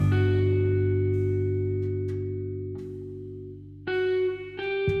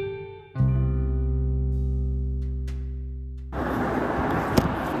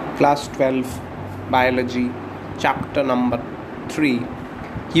Class 12 Biology, Chapter number 3,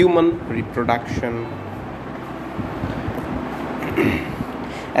 Human Reproduction.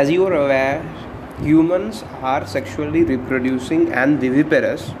 As you are aware, humans are sexually reproducing and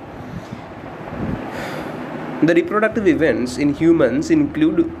viviparous. The reproductive events in humans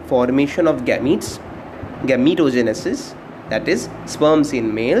include formation of gametes, gametogenesis, that is, sperms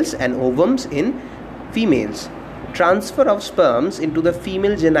in males and ovums in females, transfer of sperms into the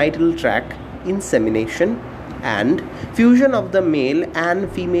female genital tract, insemination, and fusion of the male and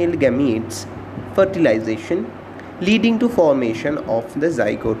female gametes, fertilization, leading to formation of the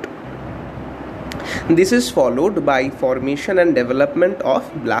zygote. This is followed by formation and development of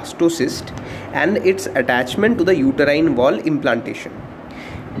blastocyst and its attachment to the uterine wall, implantation,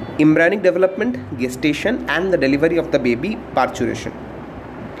 embryonic development, gestation, and the delivery of the baby, parturition.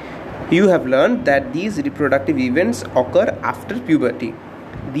 You have learned that these reproductive events occur after puberty.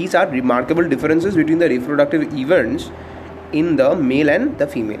 These are remarkable differences between the reproductive events in the male and the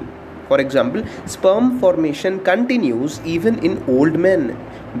female. For example, sperm formation continues even in old men,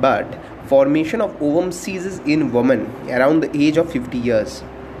 but formation of ovum ceases in women around the age of 50 years.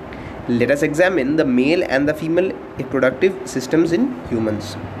 Let us examine the male and the female reproductive systems in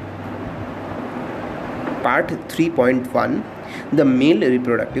humans. Part 3.1, the male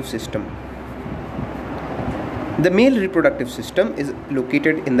reproductive system. The male reproductive system is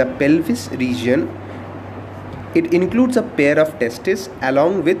located in the pelvis region. It includes a pair of testes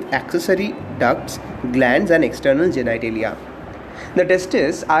along with accessory ducts, glands, and external genitalia. The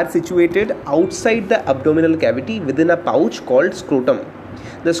testes are situated outside the abdominal cavity within a pouch called scrotum.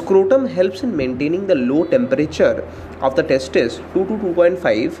 The scrotum helps in maintaining the low temperature of the testes 2 to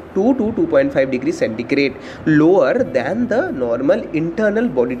 2.5 degrees centigrade, lower than the normal internal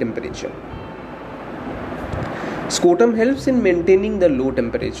body temperature. Scrotum helps in maintaining the low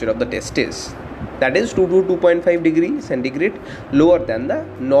temperature of the testes, that is 2 to 2.5 degrees centigrade, lower than the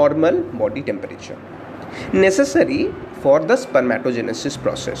normal body temperature, necessary for the spermatogenesis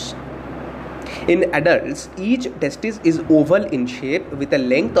process. In adults, each testis is oval in shape with a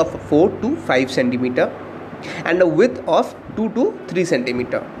length of 4 to 5 cm and a width of 2 to 3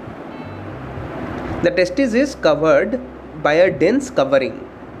 cm. The testis is covered by a dense covering.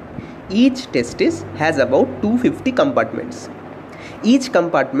 Each testis has about 250 compartments. Each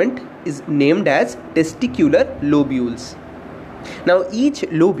compartment is named as testicular lobules. Now, each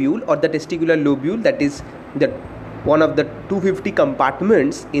lobule or the testicular lobule, that is the one of the 250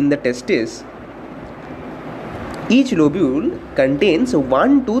 compartments in the testis, each lobule contains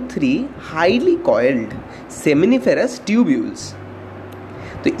 1 to 3 highly coiled seminiferous tubules.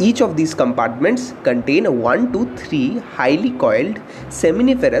 So each of these compartments contain 1 to 3 highly coiled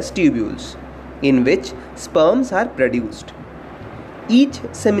seminiferous tubules in which sperms are produced. Each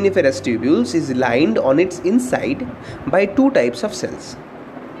seminiferous tubule is lined on its inside by two types of cells: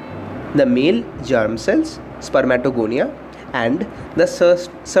 the male germ cells, spermatogonia, and the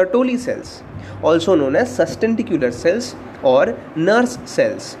Sertoli cells, also known as sustentacular cells or nurse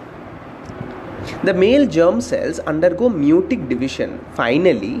cells. The male germ cells undergo meiotic division,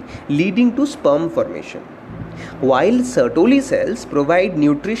 finally leading to sperm formation, while Sertoli cells provide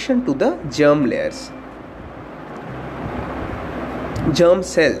nutrition to the germ layers. Germ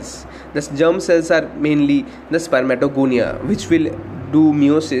cells. The germ cells are mainly the spermatogonia, which will do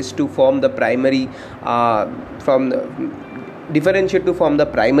meiosis to form the primary differentiate to form the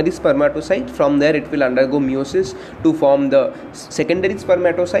primary spermatocyte. From there it will undergo meiosis to form the secondary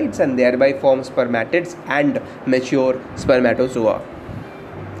spermatocytes and thereby form spermatids and mature spermatozoa.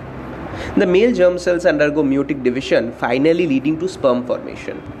 The male germ cells undergo meiotic division, finally leading to sperm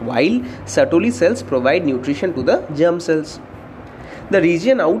formation, while Sertoli cells provide nutrition to the germ cells. The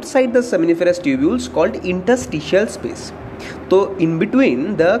region outside the seminiferous tubules called interstitial space. So in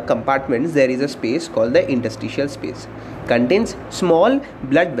between the compartments there is a space called the interstitial space. Contains small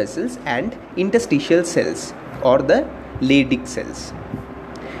blood vessels and interstitial cells or the Leydig cells.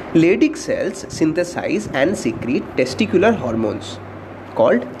 Leydig cells synthesize and secrete testicular hormones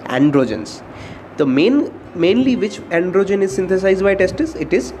called androgens. The mainly which androgen is synthesized by testis?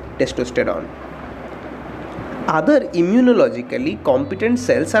 It is testosterone. Other immunologically competent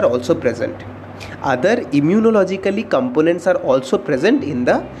cells are also present. Other immunologically components are also present in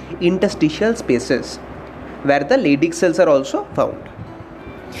the interstitial spaces, where the Leydig cells are also found.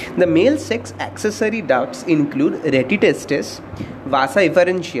 The male sex accessory ducts include retitestis, vasa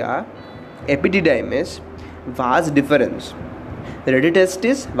efferentia, epididymis, vas deferens.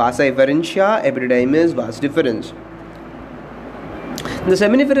 Retitestis, vasa efferentia, epididymis, vas deferens. The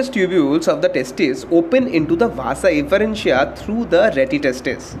seminiferous tubules of the testes open into the vasa efferentia through the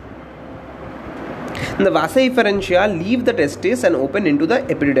retitestis. The vasa efferentia leave the testis and open into the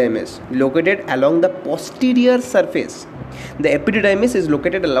epididymis, located along the posterior surface. The epididymis is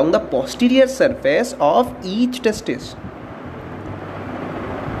located along the posterior surface of each testis.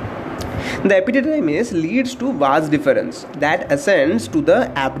 The epididymis leads to vas deferens that ascends to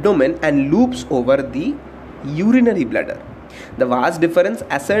the abdomen and loops over the urinary bladder. The vas deferens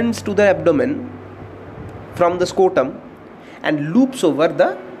ascends to the abdomen from the scrotum and loops over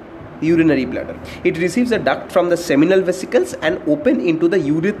the urinary bladder. It receives a duct from the seminal vesicles and open into the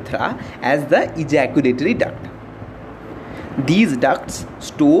urethra as the ejaculatory duct. These ducts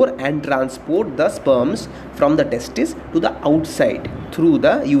store and transport the sperms from the testis to the outside through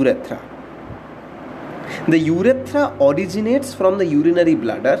the urethra. The urethra originates from the urinary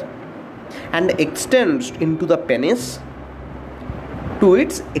bladder and extends into the penis to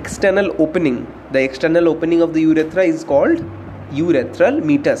its external opening. The external opening of the urethra is called urethral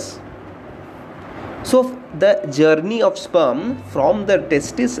meatus. So the journey of sperm from the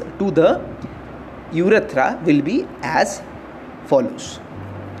testis to the urethra will be as follows.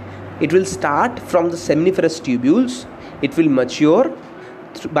 It will start from the seminiferous tubules. It will mature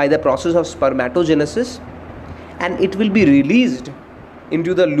by the process of spermatogenesis, and it will be released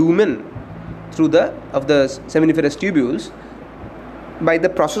into the lumen through the seminiferous tubules by the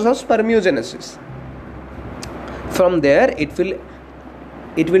process of spermiogenesis. From there it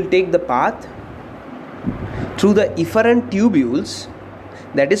will take the path through the efferent tubules,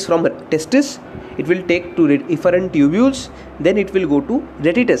 that is from testis it will take to efferent tubules, then it will go to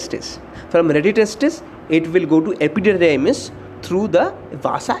retitestis. From retitestis it will go to epididymis through the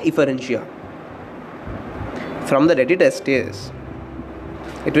vasa efferentia. From the retitestis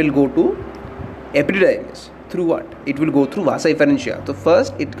it will go to epididymis through what? It will go through vasa efferentia. So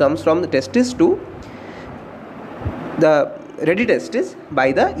first it comes from the testis to the retitestis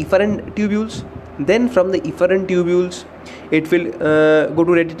by the efferent tubules. Then from the efferent tubules it will go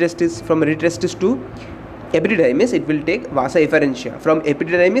to retitestis. From retitestis to epididymis it will take vasa efferentia. From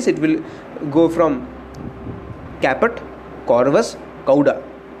epididymis it will go from caput, corvus, cauda.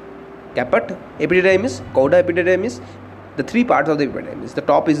 Caput, epididymis, cauda, epididymis. The three parts of the epididymis. The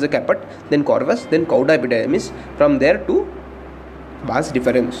top is the caput, then corvus, then cauda, epididymis. From there to vas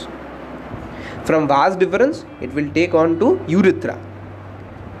deferens. From vas deferens it will take on to urethra.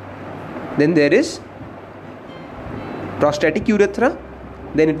 Then there is prostatic urethra.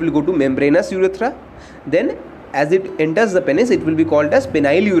 Then it will go to membranous urethra. Then as it enters the penis it will be called as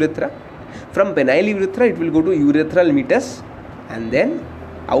penile urethra. From penile urethra it will go to urethral meatus and then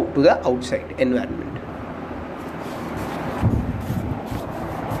out to the outside environment.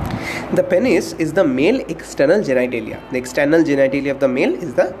 The penis is the male external genitalia. The external genitalia of the male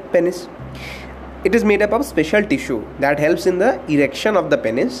is the penis. It is made up of special tissue that helps in the erection of the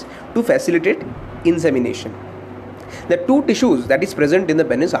penis to facilitate insemination. The two tissues that is present in the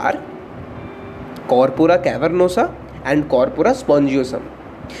penis are corpora cavernosa and corpora spongiosum.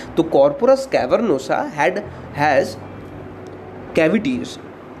 The corpus cavernosa has cavities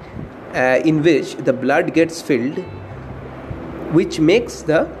in which the blood gets filled, which makes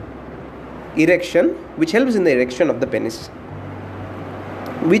the erection, which helps in the erection of the penis,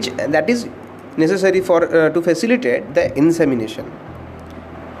 that is necessary for to facilitate the insemination.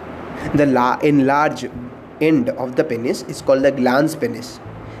 The enlarged end of the penis is called the glans penis,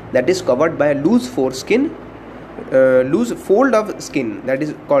 that is covered by a loose foreskin, loose fold of skin, that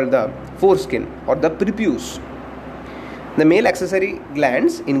is called the foreskin or the prepuce. The male accessory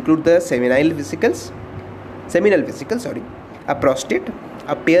glands include the seminal vesicles, a prostate,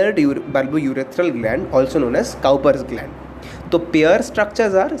 a paired bulbourethral gland also known as Cowper's gland. So pair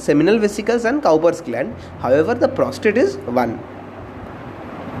structures are seminal vesicles and Cowper's gland. However, the prostate is one.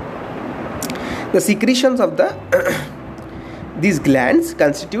 The secretions of these glands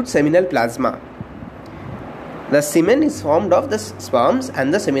constitute seminal plasma. The semen is formed of the sperms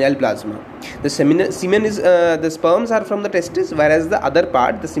and the seminal plasma. The sperms are from the testis, whereas the other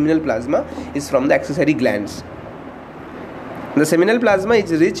part, the seminal plasma, is from the accessory glands. The seminal plasma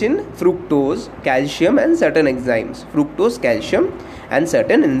is rich in fructose, calcium and certain enzymes.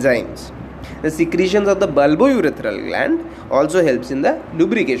 The secretions of the bulbourethral gland also helps in the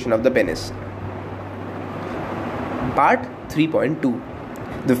lubrication of the penis. Part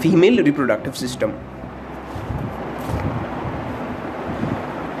 3.2. The female reproductive system.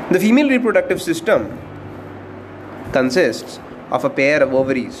 The female reproductive system consists of a pair of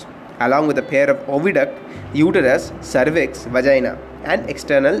ovaries along with a pair of oviduct, uterus, cervix, vagina and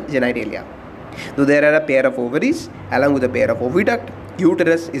external genitalia. Though there are a pair of ovaries along with a pair of oviduct,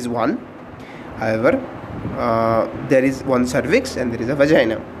 uterus is one. However, there is one cervix and there is a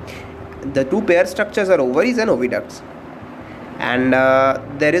vagina. The two pair structures are ovaries and oviducts. And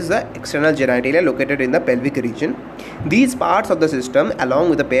there is the external genitalia located in the pelvic region. These parts of the system, along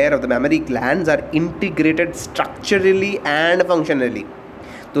with a pair of the mammary glands, are integrated structurally and functionally.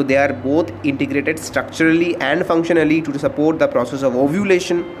 So they are both integrated structurally and functionally to support the process of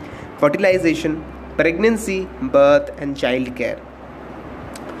ovulation, fertilization, pregnancy, birth, and child care.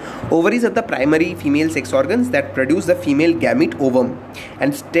 Ovaries are the primary female sex organs that produce the female gamete ovum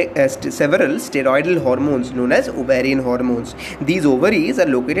and several steroidal hormones known as ovarian hormones. These ovaries are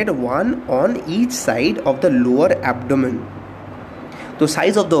located one on each side of the lower abdomen. The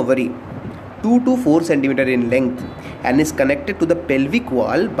size of the ovary 2 to 4 cm in length and is connected to the pelvic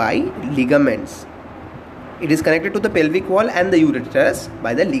wall by ligaments. It is connected to the pelvic wall and the uterus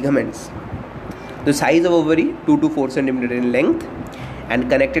by the ligaments. The size of ovary 2 to 4 cm in length and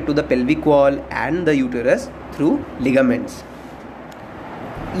connected to the pelvic wall and the uterus through ligaments.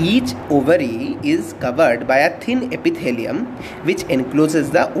 Each ovary is covered by a thin epithelium which encloses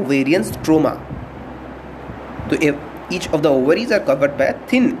the ovarian stroma. So each of the ovaries are covered by a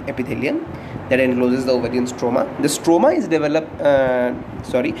thin epithelium that encloses the ovarian stroma. The stroma is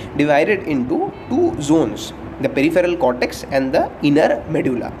divided into two zones, the peripheral cortex and the inner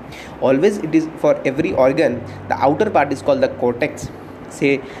medulla. Always it is for every organ, the outer part is called the cortex.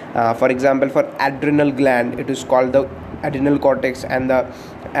 Say for example, for adrenal gland it is called the adrenal cortex and the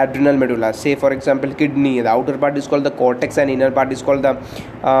adrenal medulla. Say for example, kidney, the outer part is called the cortex and inner part is called the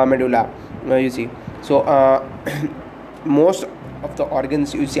medulla. You see, so most of the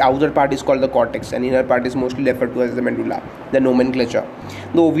organs, you see, outer part is called the cortex and inner part is mostly referred to as the medulla, the nomenclature.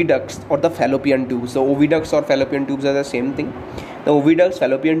 The oviducts or the fallopian tubes. The oviducts or fallopian tubes are the same thing. The oviducts,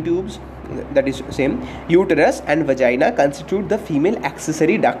 fallopian tubes, that is same. Uterus and vagina constitute the female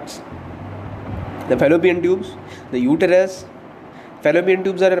accessory ducts. The fallopian tubes, the uterus, fallopian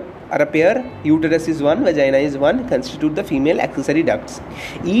tubes are a pair, uterus is one, vagina is one, constitute the female accessory ducts.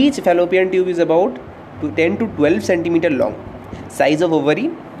 Each fallopian tube is about 10 to 12 centimeter long. Size of ovary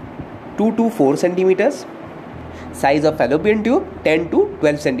 2 to 4 centimeters. Size of fallopian tube 10 to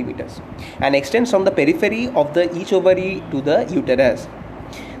 12 centimeters and extends from the periphery of the each ovary to the uterus.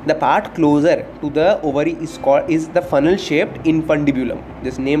 The part closer to the ovary is the funnel shaped infundibulum.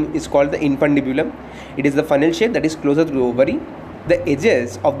 This name is called the infundibulum. It is the funnel shape that is closer to the ovary. The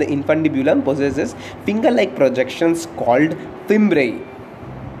edges of the infundibulum possesses finger-like projections called fimbriae.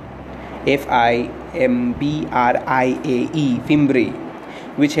 Fimbriae, fimbriae,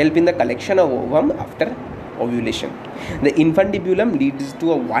 which help in the collection of ovum after ovulation. The infundibulum leads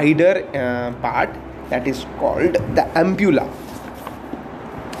to a wider part that is called the ampulla.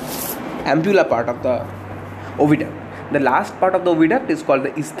 Ampulla part of the oviduct. The last part of the oviduct is called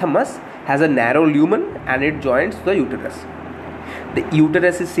the isthmus, has a narrow lumen and it joins the uterus. The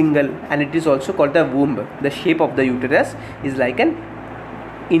uterus is single and it is also called the womb. The shape of the uterus is like an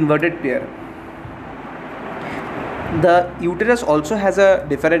inverted pear. The uterus also has a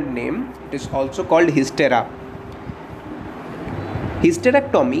different name. It is also called hystera.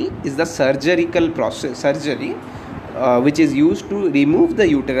 Hysterectomy is the surgical surgery which is used to remove the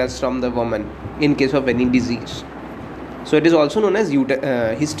uterus from the woman in case of any disease. So it is also known as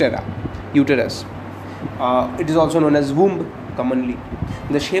hystera, uterus. It is also known as womb commonly.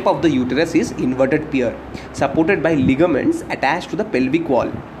 The shape of the uterus is inverted pear, supported by ligaments attached to the pelvic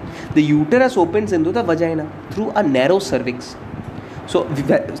wall. The uterus opens into the vagina through a narrow cervix. So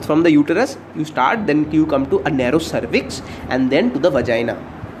from the uterus you start, then you come to a narrow cervix and then to the vagina.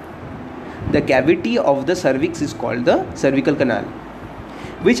 The cavity of the cervix is called the cervical canal,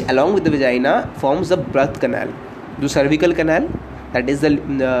 which along with the vagina forms the birth canal. The cervical canal, that is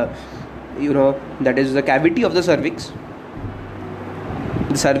the cavity of the cervix.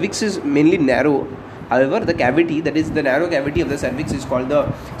 The cervix is mainly narrow. However, the cavity, that is the narrow cavity of the cervix, is called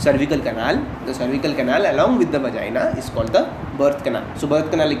the cervical canal. The cervical canal along with the vagina is called the birth canal. So birth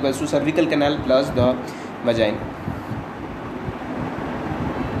canal equals to cervical canal plus the vagina.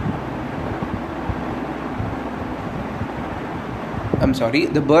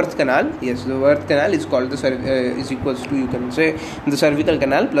 The birth canal. Yes, the birth canal is called is equals to, you can say, the cervical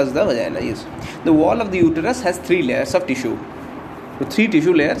canal plus the vagina. Yes. The wall of the uterus has 3 layers of tissue. So 3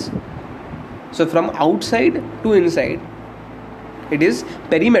 tissue layers. So from outside to inside, it is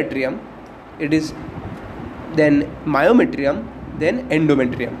perimetrium, it is then myometrium, then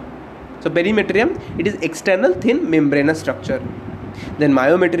endometrium. So perimetrium, it is external thin membranous structure. Then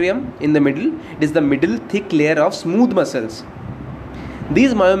myometrium, in the middle, it is the middle thick layer of smooth muscles.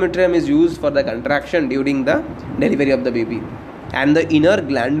 This myometrium is used for the contraction during the delivery of the baby. And the inner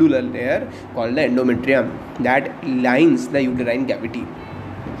glandular layer called the endometrium that lines the uterine cavity.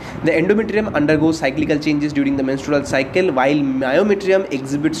 The endometrium undergoes cyclical changes during the menstrual cycle, while myometrium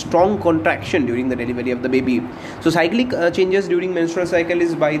exhibits strong contraction during the delivery of the baby. So cyclic changes during menstrual cycle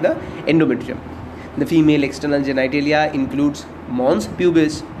is by the endometrium. The female external genitalia includes mons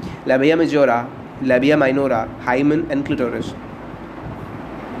pubis, labia majora, labia minora, hymen and clitoris.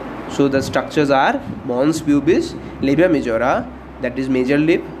 So the structures are mons pubis, labia majora, that is major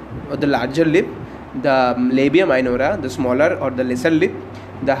lip or the larger lip, the labia minora, the smaller or the lesser lip,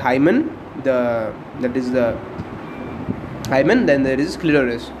 the hymen, that is the hymen, then there is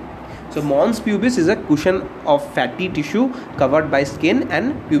clitoris. So mons pubis is a cushion of fatty tissue covered by skin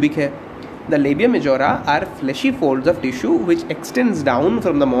and pubic hair. The labia majora are fleshy folds of tissue which extends down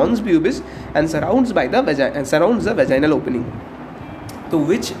from the mons pubis and surrounds the vaginal opening. So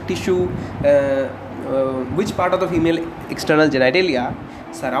which tissue, which part of the female external genitalia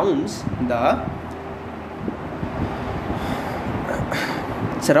surrounds the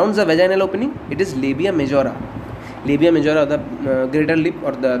vaginal opening? It is labia majora. Labia majora, the greater lip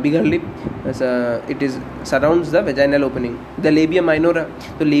or the bigger lip, it is surrounds the vaginal opening. The labia minora.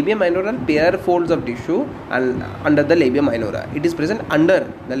 The labia minora pair folds of tissue and under the labia minora. It is present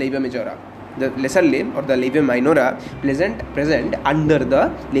under the labia majora. The lesser lip or the labia minora present under the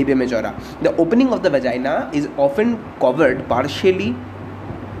labia majora. The opening of the vagina is often covered partially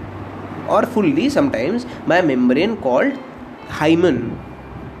or fully sometimes by a membrane called hymen.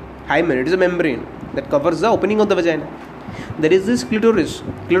 Hymen, it is a membrane that covers the opening of the vagina. There is this clitoris.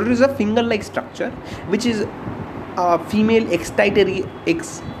 Clitoris is a finger-like structure which is a female excitatory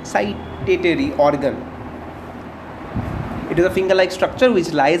organ. It is a finger-like structure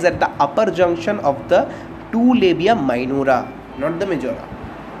which lies at the upper junction of the two labia minora, not the majora,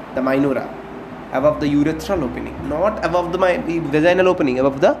 the minora, above the urethral opening, not above the vaginal opening,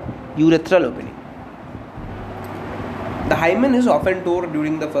 above the urethral opening. The hymen is often torn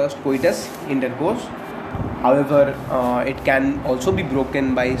during the first coitus intercourse. However, it can also be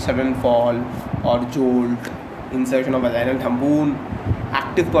broken by sudden fall or jolt, insertion of vaginal tampoon,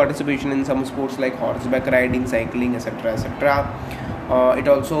 active participation in some sports like horseback riding, cycling, etc. etc. It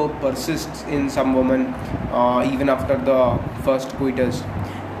also persists in some women even after the first coitus.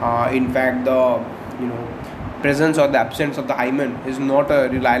 In fact, the presence or the absence of the hymen is not a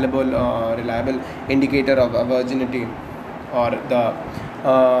reliable indicator of virginity or the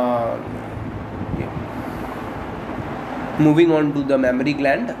Moving on to the mammary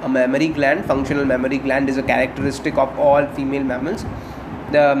gland. A mammary gland, functional mammary gland, is a characteristic of all female mammals.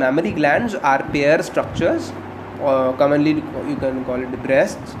 The mammary glands are pair structures, commonly you can call it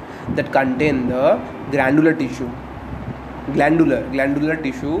breasts, that contain the glandular tissue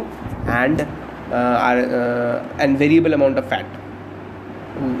and variable amount of fat.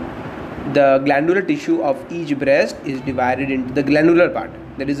 The glandular tissue of each breast is divided into the glandular part,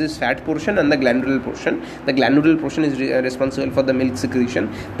 that is this fat portion, and the glandular portion. The glandular portion is responsible for the milk secretion.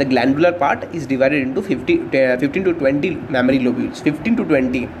 The glandular part is divided into 15 to 20 mammary lobules.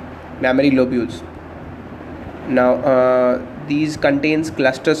 Now these contains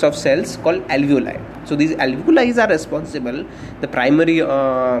clusters of cells called alveoli. So these alveoli are responsible, the primary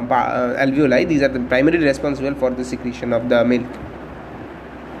alveoli, these are the primary responsible for the secretion of the milk.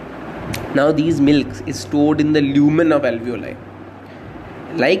 Now these milks is stored in the lumen of alveoli.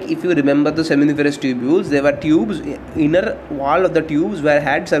 Like if you remember the seminiferous tubules, there were tubes, inner wall of the tubes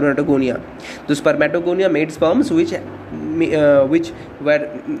had spermatogonia. The spermatogonia made sperms which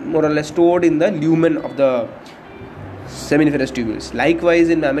were more or less stored in the lumen of the seminiferous tubules. Likewise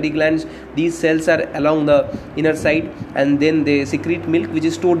in mammary glands, these cells are along the inner side and then they secrete milk which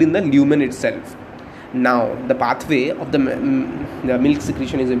is stored in the lumen itself. Now the pathway of the milk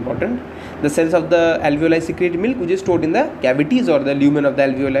secretion is important. The cells of the alveoli secrete milk which is stored in the cavities or the lumen of the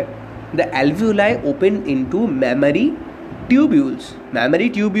alveoli. The alveoli open into mammary tubules.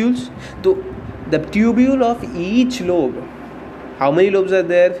 So the tubule of each lobe, how many lobes are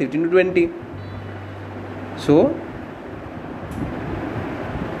there? 15 to 20. So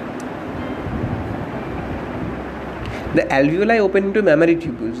the alveoli open into mammary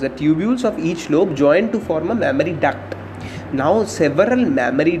tubules. The tubules of each lobe join to form a mammary duct. Now several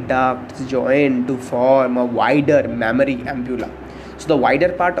mammary ducts join to form a wider mammary ampulla. So the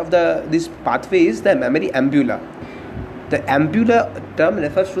wider part of this pathway is the mammary ampulla. The ampulla term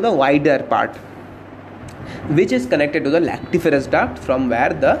refers to the wider part, which is connected to the lactiferous duct from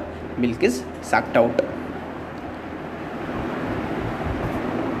where the milk is sucked out.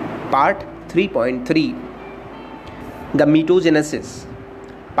 Part 3.3, Gametogenesis.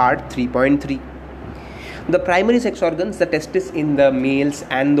 Part 3.3. The primary sex organs, the testes in the males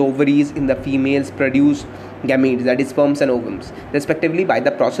and the ovaries in the females, produce gametes, that is sperms and ovums, respectively by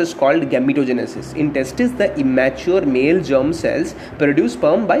the process called gametogenesis. In testes, the immature male germ cells produce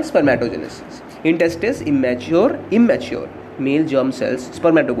sperm by spermatogenesis. In testes, immature male germ cells,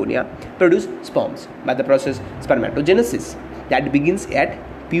 spermatogonia, produce sperms by the process spermatogenesis that begins at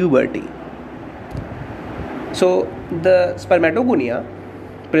puberty. So the spermatogonia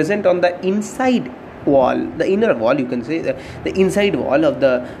present on the inside wall, the inner wall, you can say, the inside wall of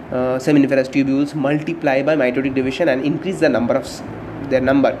the seminiferous tubules multiply by mitotic division and increase the number of their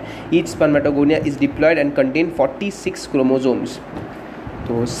number. Each spermatogonia is diploid and contain 46 chromosomes.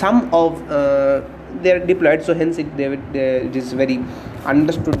 So some of they are diploid, so hence it is very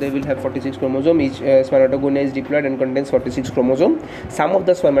understood they will have 46 chromosome. Each spermatogonia is diploid and contains 46 chromosome. Some of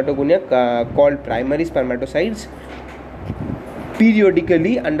the spermatogonia called primary spermatocytes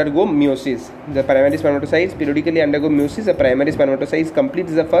periodically undergo meiosis. The primary spermatocytes periodically undergo meiosis. A primary spermatocyte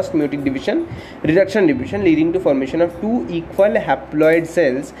completes the first meiotic division, reduction division, leading to formation of two equal haploid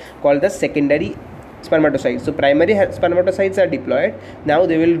cells called the secondary spermatocytes. So primary spermatocytes are diploid. Now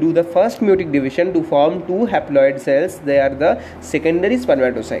they will do the first meiotic division to form two haploid cells. They are the secondary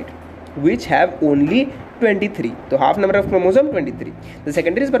spermatocyte, which have only 23. So half number of chromosome 23. The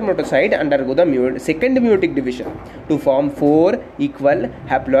secondary spermatocyte undergo the second meiotic division to form 4 equal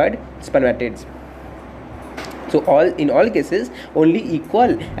haploid spermatids. So in all cases only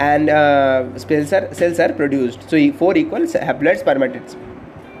equal and cells are produced. So 4 equal haploid spermatids.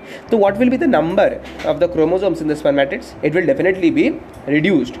 So what will be the number of the chromosomes in the spermatids? It will definitely be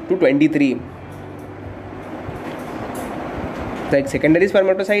reduced to 23. The secondary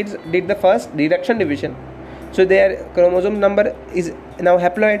spermatocytes did the first reduction division, so their chromosome number is now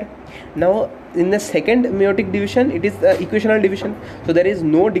haploid. Now in the second meiotic division, it is the equational division, so there is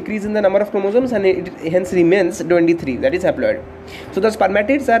no decrease in the number of chromosomes and it hence remains 23, that is haploid. So the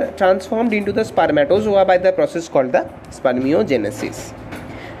spermatids are transformed into the spermatozoa by the process called the spermiogenesis.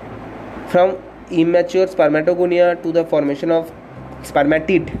 From immature spermatogonia to the formation of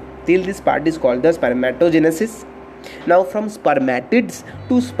spermatid, till this part is called the spermatogenesis. Now from spermatids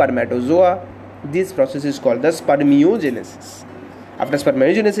to spermatozoa, this process is called the spermiogenesis. After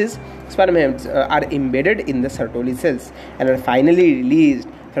spermiogenesis, sperm heads are embedded in the Sertoli cells and are finally released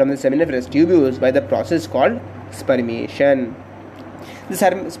from the seminiferous tubules by the process called spermiation. The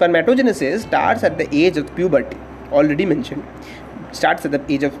spermatogenesis starts at the age of puberty, already mentioned. Starts at the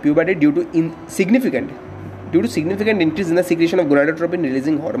age of puberty due to significant increase in the secretion of gonadotropin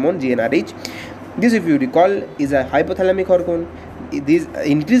releasing hormone GnRH. This, if you recall, is a hypothalamic hormone. This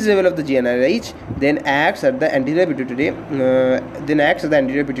increased level of the GnRH then acts at the anterior pituitary,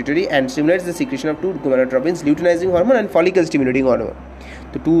 and stimulates the secretion of two gonadotropins, luteinizing hormone and follicle stimulating hormone.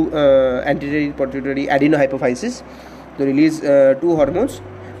 The two anterior pituitary adenohypophysis to release two hormones,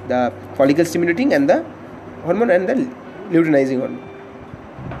 the follicle stimulating and the hormone and the luteinizing hormone.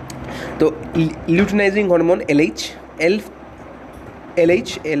 So luteinizing hormone LH has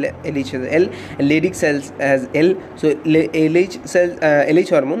L, Leydig cells has L. So LH cells, LH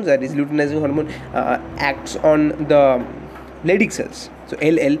hormones, that is luteinizing hormone, acts on the Leydig cells. So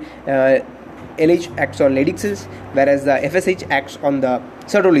LH acts on Leydig cells, whereas the FSH acts on the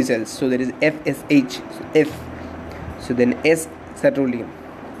Sertoli cells. So there is FSH, so F. So then S Sertoli,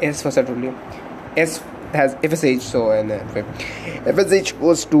 S for Sertoli, S has FSH. So and FSH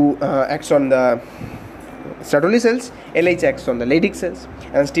goes to acts on the Sertoli cells, LH acts on the Leydig cells,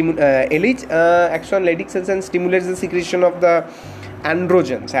 and LH acts on Leydig cells and stimulates the secretion of the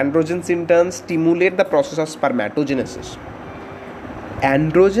androgens. Androgens in turn stimulate the process of spermatogenesis.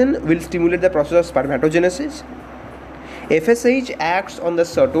 Androgen will stimulate the process of spermatogenesis. FSH acts on the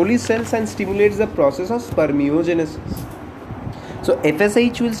Sertoli cells and stimulates the process of spermiogenesis. So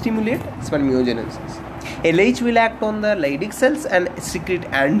FSH will stimulate spermiogenesis. LH will act on the Leydig cells and secrete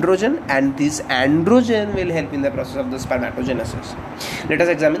androgen, and this androgen will help in the process of the spermatogenesis. Let us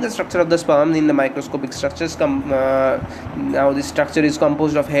examine the structure of the sperm in the microscopic structures. Now this structure is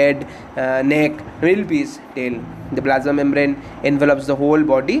composed of head, neck, middle piece, tail. The plasma membrane envelops the whole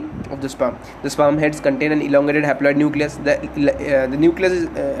body of the sperm. The sperm heads contain an elongated haploid nucleus. The nucleus is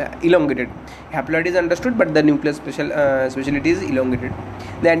elongated. Haploid is understood, but the nucleus speciality is elongated.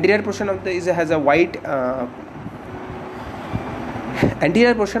 The anterior portion of has a white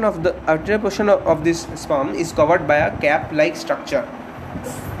anterior portion of this sperm is covered by a cap-like structure.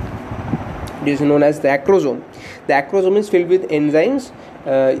 This is known as the acrosome. The acrosome is filled with enzymes.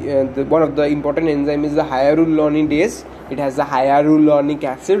 One of the important enzyme is the hyaluronidase. It has the hyaluronic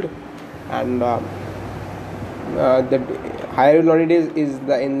acid, and the hyaluronidase is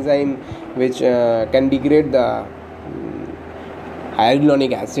the enzyme which can degrade the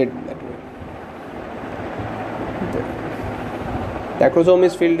hyaluronic acid that way. The acrosome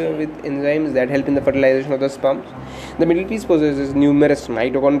is filled with enzymes that help in the fertilization of the sperms. The middle piece possesses numerous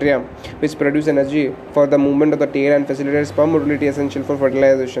mitochondria which produce energy for the movement of the tail and facilitate sperm motility essential for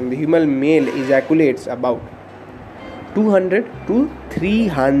fertilization. The human male ejaculates about 200 to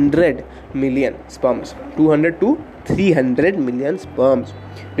 300 million sperms. 200 to 300 million sperms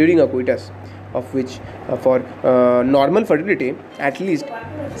during a coitus, of which for normal fertility at least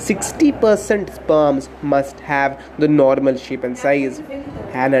 60% sperms must have the normal shape and size,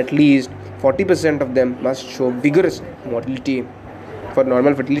 and at least 40% of them must show vigorous motility. For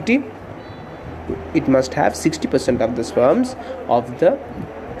normal fertility, it must have 60% of the sperms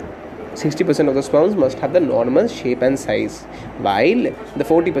must have the normal shape and size, while the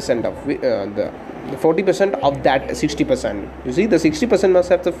 40% of the 40% of that 60%, you see, the 60% must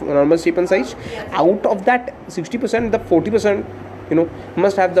have the normal shape and size. Out of that 60%, the 40%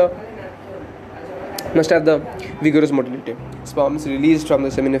 must have the vigorous motility. Sperms released from the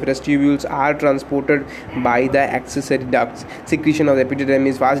seminiferous tubules are transported by the accessory ducts. Secretion of the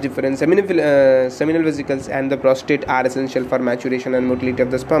epididymis, vas deferens, seminal vesicles, and the prostate are essential for maturation and motility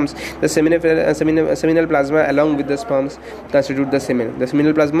of the sperms. The seminal plasma along with the sperms constitute the semen. The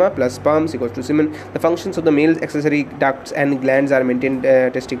seminal plasma plus sperms equals to semen. The functions of the male accessory ducts and glands are maintained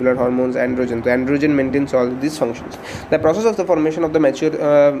testicular hormones, androgen. The androgen maintains all these functions. The process of the formation of the mature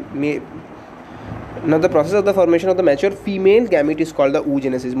female gamete is called the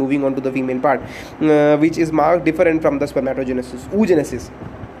oogenesis. Moving on to the female part, which is marked different from the spermatogenesis. Oogenesis.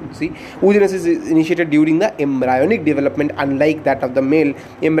 See, oogenesis is initiated during the embryonic development, unlike that of the male.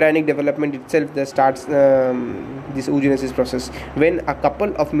 Embryonic development itself starts this oogenesis process when a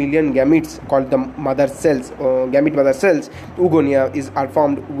couple of million gametes called the mother cells, gamete mother cells, oogonia, are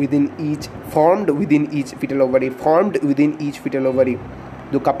formed within each fetal ovary.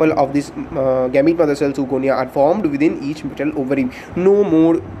 The couple of these gamete mother cells, oogonia, are formed within each fetal ovary. No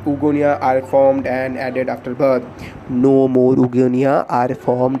more oogonia are formed and added after birth.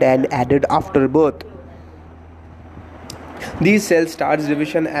 These cells start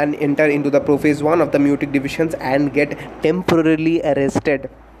division and enter into the prophase 1 of the meiotic divisions and get temporarily arrested.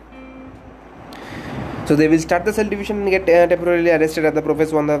 So they will start the cell division and get temporarily arrested at the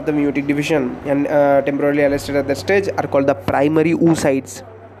prophase 1 of the meiotic division, and temporarily arrested at that stage are called the primary oocytes.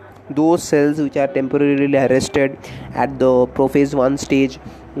 Those cells which are temporarily arrested at the prophase 1 stage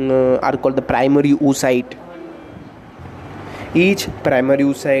are called the primary oocyte. Each primary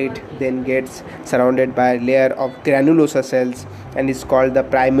oocyte then gets surrounded by a layer of granulosa cells and is called the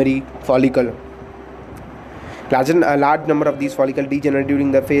primary follicle. A large number of these follicles degenerate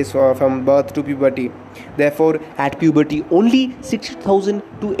during the phase from birth to puberty. Therefore, at puberty, only 60,000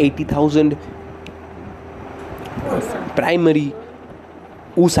 to 80,000 primary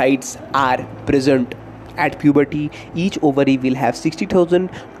oocytes are present. At puberty, each ovary will have 60,000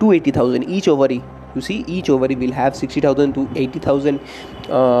 to 80,000. Each ovary will have 60,000 to 80,000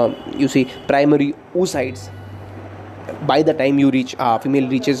 primary oocytes by the time female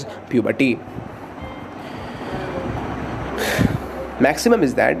reaches puberty. Maximum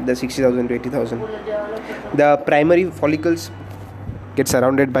is that the 60,000 to 80,000. The primary follicles get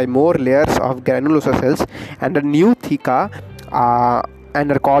surrounded by more layers of granulosa cells and a new theca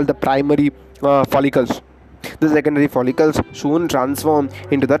and are called the primary follicles. The secondary follicles soon transform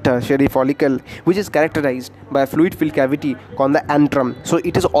into the tertiary follicle, which is characterized by a fluid-filled cavity called the antrum. So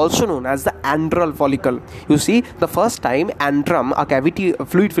it is also known as the antral follicle. You see, the first time antrum, a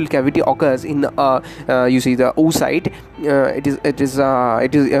fluid-filled cavity occurs in the oocyte.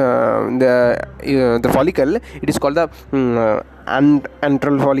 The follicle. It is called the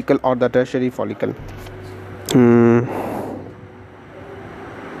antral follicle or the tertiary follicle.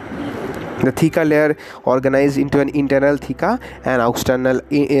 The theca layer organized into an internal theca and external.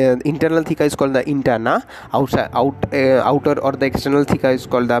 Internal theca is called the interna. Outer or the external theca is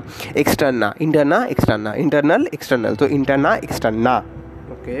called the externa. Internal, external. So interna, externa.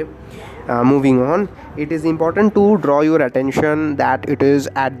 Okay. Moving on, it is important to draw your attention that it is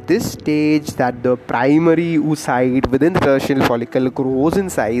at this stage that the primary oocyte within the tertiary follicle grows in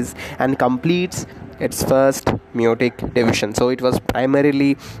size and completes its first meiotic division. So it was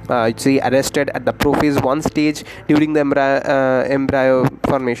primarily arrested at the prophase 1 stage during the embryo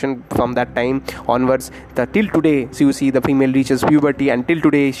formation. From that time onwards, till today, so you see, the female reaches puberty, and till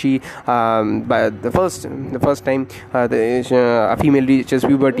today she by the first time a female reaches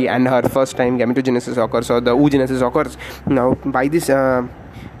puberty and her first time gametogenesis occurs or the oogenesis occurs. Now by this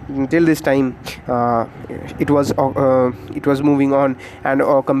till this time it was moving on, and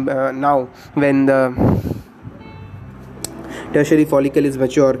now when the tertiary follicle is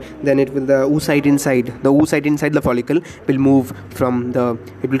mature, then it will, the oocyte inside the follicle will move from the,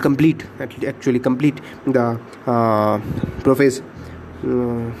 it will complete the prophase,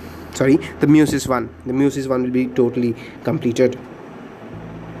 the meiosis 1 will be totally completed.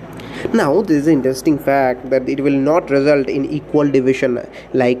 Now, this is an interesting fact that it will not result in equal division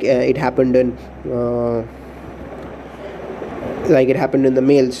like it happened in the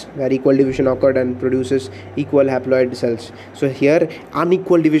males, where equal division occurred and produces equal haploid cells. So here,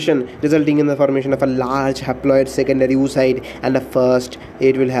 unequal division resulting in the formation of a large haploid secondary oocyte, and a first,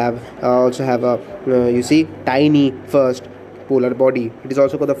 it will have also have a tiny first polar body. It is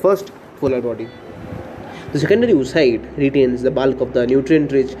also called the first polar body. The secondary oocyte retains the bulk of the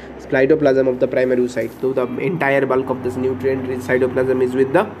nutrient-rich cytoplasm of the primary oocyte. So the entire bulk of this nutrient-rich cytoplasm is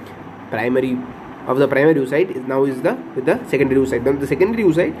with the primary oocyte with the secondary oocyte. Then the secondary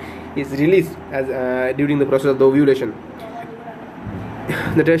oocyte is released as during the process of the ovulation.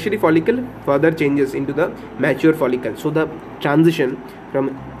 The tertiary follicle further changes into the mature follicle. So the transition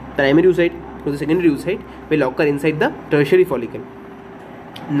from primary oocyte to the secondary oocyte will occur inside the tertiary follicle.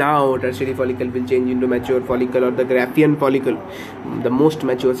 Now tertiary follicle will change into mature follicle, or the Graafian follicle, the most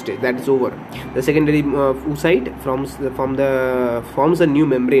mature stage. That is over. The secondary oocyte forms a new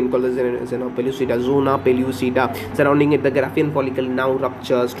membrane called the zona pellucida. Surrounding it, the Graafian follicle now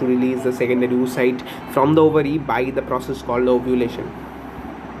ruptures to release the secondary oocyte from the ovary by the process called ovulation.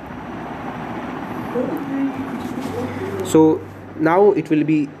 So now it will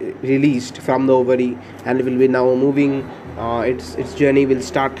be released from the ovary, and it will be now moving. Its journey will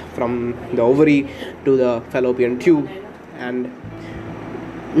start from the ovary to the fallopian tube, and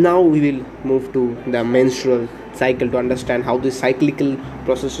now we will move to the menstrual cycle to understand how this cyclical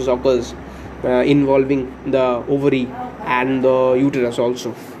processes occurs involving the ovary and the uterus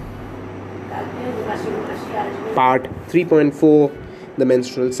also. Part 3.4, the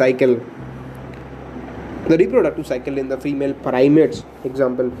menstrual cycle. The reproductive cycle in the female primates,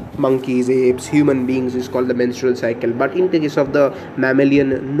 example monkeys, apes, human beings, is called the menstrual cycle. But in the case of the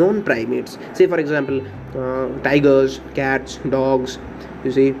mammalian non-primates, say for example tigers, cats, dogs,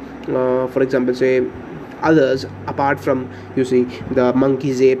 for example, say others apart from the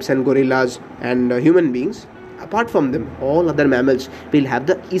monkeys, apes and gorillas and human beings, apart from them, all other mammals will have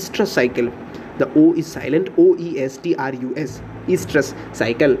the estrus cycle. The O is silent, OESTRUS, estrus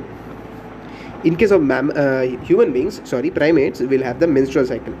cycle. In case of human beings, primates, will have the menstrual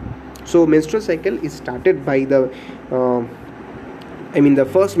cycle. So menstrual cycle is started by the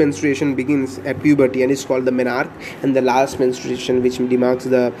first menstruation begins at puberty and is called the menarche, and the last menstruation, which demarks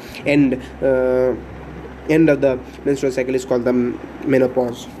the end of the menstrual cycle, is called the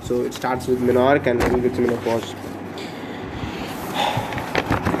menopause. So it starts with menarche and ends with menopause.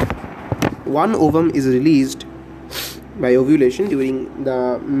 One ovum is released by ovulation during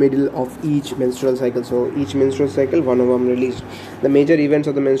the middle of each menstrual cycle. So each menstrual cycle, one ovum released. The major events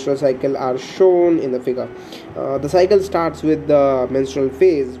of the menstrual cycle are shown in the figure. The cycle starts with the menstrual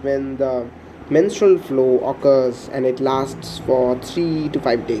phase, when the menstrual flow occurs, and it lasts for 3 to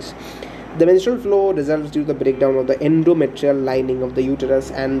 5 days. The menstrual flow results due to the breakdown of the endometrial lining of the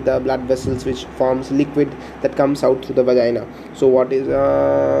uterus and the blood vessels, which forms liquid that comes out through the vagina. So what is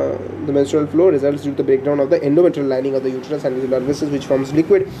the menstrual flow results due to the breakdown of the endometrial lining of the uterus and the blood vessels, which forms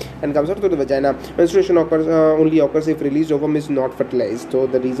liquid and comes out through the vagina. Menstruation only occurs if released ovum is not fertilized. So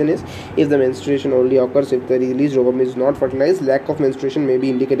the reason is, if the menstruation only occurs if the released ovum is not fertilized, lack of menstruation may be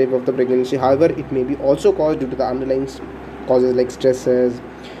indicative of the pregnancy. However, it may be also caused due to the underlying causes like stresses,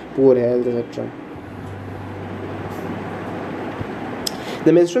 poor health, etc.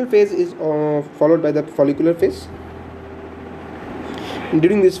 The menstrual phase is followed by the follicular phase.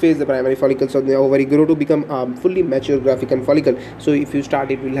 During this phase, the primary follicles of the ovary grow to become fully mature Graafian follicle. So if you start,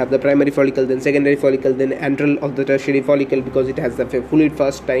 it will have the primary follicle, then secondary follicle, then antral of the tertiary follicle, because it has the fluid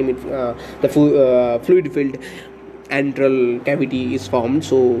first time. The fluid filled antral cavity is formed,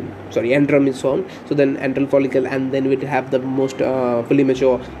 antrum is formed. So then antral follicle, and then we will have the most fully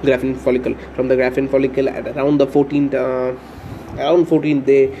mature Graafian follicle. From the Graafian follicle, at around the 14th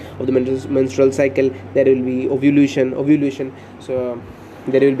day of the menstrual cycle, there will be ovulation. So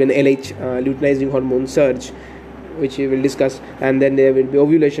there will be an LH, luteinizing hormone surge, which we will discuss, and then there will be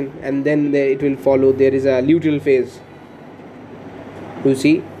ovulation, and then it will follow. There is a luteal phase. You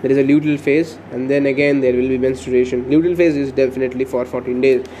see, there is a luteal phase, and then again there will be menstruation. Luteal phase is definitely for 14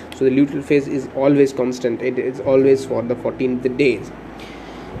 days. So the luteal phase is always constant. It is always for the 14th days,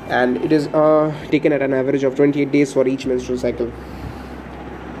 and it is taken at an average of 28 days for each menstrual cycle.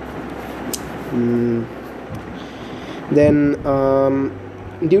 Then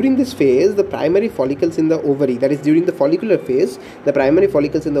during this phase, the primary follicles in the ovary, that is during the follicular phase, the primary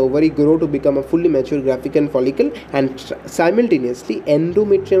follicles in the ovary grow to become a fully mature Graafian follicle, and simultaneously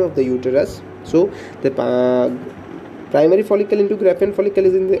endometrium of the uterus. So the primary follicle into Graafian follicle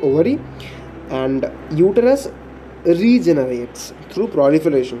is in the ovary, and uterus regenerates through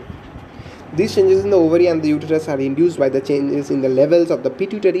proliferation. These changes in the ovary and the uterus are induced by the changes in the levels of the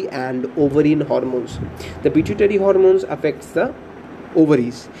pituitary and ovarian hormones. The pituitary hormones affects the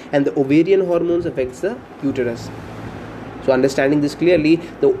ovaries, and the ovarian hormones affects the uterus. So understanding this clearly,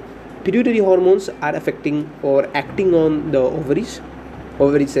 the pituitary hormones are affecting or acting on the ovary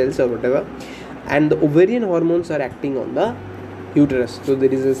cells or whatever, and the ovarian hormones are acting on the uterus. So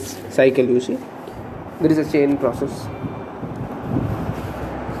there is a cycle, you see, there is a chain process.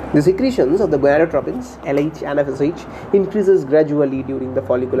 The secretions of the gonadotropins LH and FSH increases gradually during the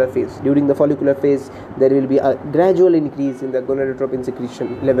follicular phase. During the follicular phase, there will be a gradual increase in the gonadotropin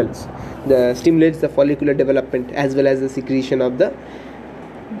secretion levels. That stimulates the follicular development as well as the secretion of the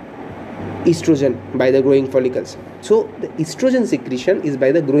estrogen by the growing follicles. So the estrogen secretion is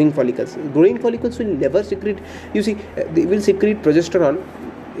by the growing follicles. Growing follicles will never secrete. You see, they will secrete progesterone.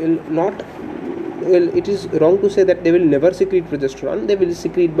 It is wrong to say that they will never secrete progesterone. They will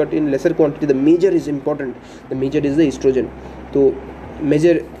secrete, but in lesser quantity. The major is important. The major is the estrogen. So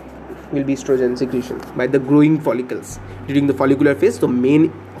major will be estrogen secretion by the growing follicles during the follicular phase. The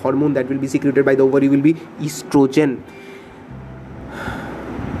main hormone that will be secreted by the ovary will be estrogen.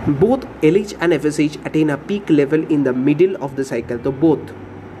 Both LH and FSH attain a peak level in the middle of the cycle. So both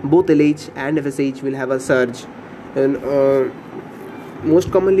LH and FSH will have a surge, and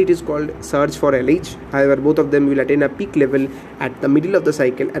most commonly it is called surge for LH. However, both of them will attain a peak level at the middle of the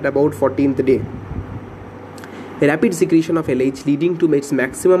cycle at about 14th day. A rapid secretion of LH leading to its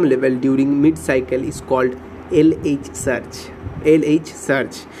maximum level during mid-cycle is called LH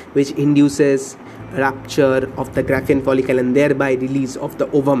surge, which induces rupture of the Graafian follicle and thereby release of the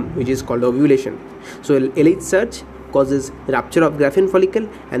ovum, which is called ovulation. So LH surge causes rupture of Graafian follicle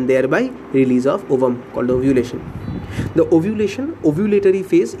and thereby release of ovum, called ovulation. The ovulatory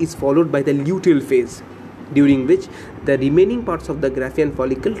phase is followed by the luteal phase, during which the remaining parts of the Graafian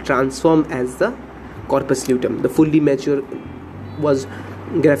follicle transform as the corpus luteum. The fully mature was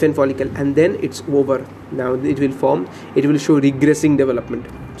Graafian follicle, and then it's over. Now it will show regressing development.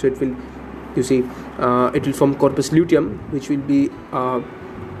 So it will, you see, it will form corpus luteum, which will be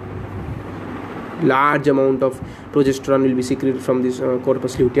large amount of progesterone will be secreted from this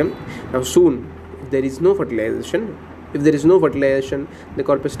corpus luteum. Now soon, if there is no fertilization, the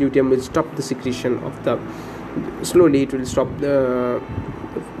corpus luteum will stop the secretion of the, slowly it will stop the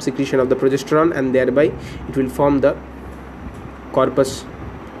secretion of the progesterone, and thereby it will form the corpus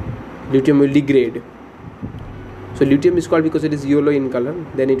luteum will degrade. So luteum is called because it is yellow in color.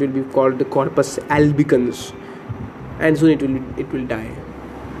 Then it will be called the corpus albicans, and soon it will die.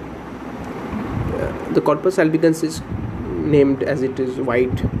 The corpus albicans is named as it is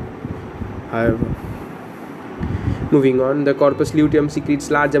white. Moving on, the corpus luteum secretes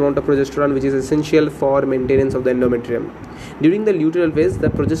large amount of progesterone, which is essential for maintenance of the endometrium. During the luteal phase, the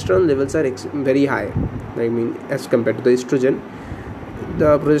progesterone levels are very high. I mean, as compared to the estrogen,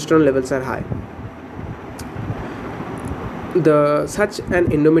 the progesterone levels are high. Such an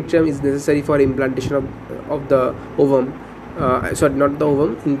endometrium is necessary for implantation of the ovum.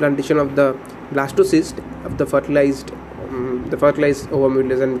 Implantation of the blastocyst of the fertilized ovum will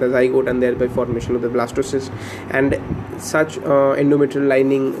present the zygote, and thereby formation of the blastocyst. And such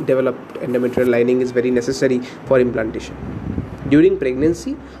developed endometrial lining is very necessary for implantation. During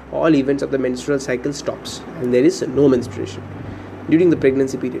pregnancy, all events of the menstrual cycle stops, and there is no menstruation during the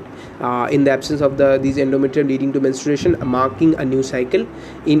pregnancy period. In the absence of these endometrium leading to menstruation, marking a new cycle.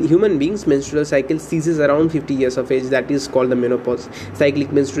 In human beings, menstrual cycle ceases around 50 years of age. That is called the menopause.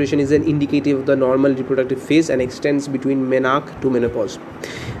 Cyclic menstruation is an indicative of the normal reproductive phase and extends between menarche to menopause.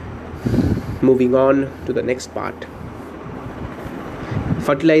 Moving on to the next part: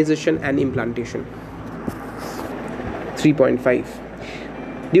 fertilization and implantation. 3.5.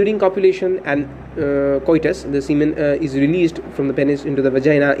 During copulation and coitus, the semen is released from the penis into the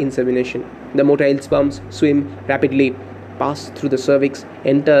vagina. Insemination. The motile sperms swim rapidly, pass through the cervix,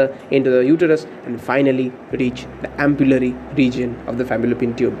 enter into the uterus, and finally reach the ampullary region of the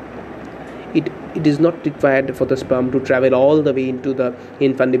fallopian tube. It is not required for the sperm to travel all the way into the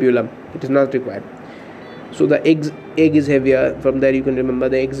infundibulum. It is not required. So the egg is heavier. From there you can remember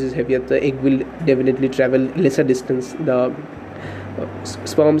the egg is heavier. The egg will definitely travel lesser distance. The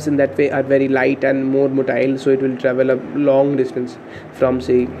sperms in that way are very light and more motile, so it will travel a long distance from,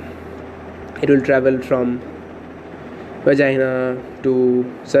 say, it will travel from vagina to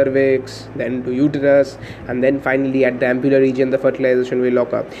cervix, then to uterus, and then finally at the ampulla region the fertilization will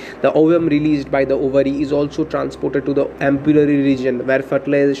occur. The ovum released by the ovary is also transported to the ampullary region where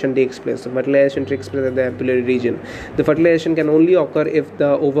fertilization takes place. The fertilization takes place at the ampullary region. The fertilization can only occur if the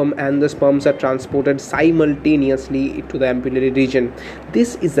ovum and the sperms are transported simultaneously to the ampullary region.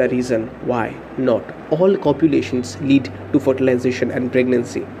 This is the reason why not all copulations lead to fertilization and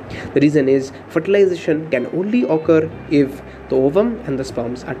pregnancy. The reason is fertilization can only occur if the ovum and the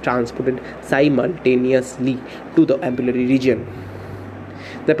sperms are transported simultaneously to the ampullary region.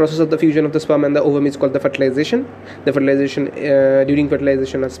 The process of the fusion of the sperm and the ovum is called the fertilization. The fertilization during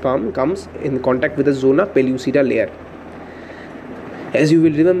fertilization, a sperm comes in contact with the zona pellucida layer. As you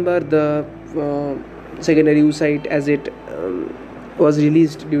will remember, the secondary oocyte, as it was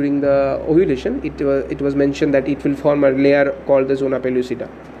released during the ovulation, it was mentioned that it will form a layer called the zona pellucida.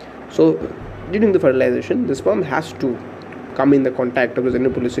 So during the fertilization, the sperm has to come in the contact of the zona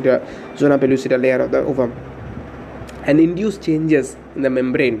pellucida layer of the ovum and induce changes in the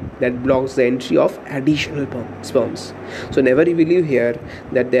membrane that blocks the entry of additional sperms. So never will you hear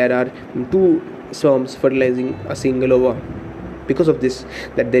that there are two sperms fertilizing a single ovum. Because of this,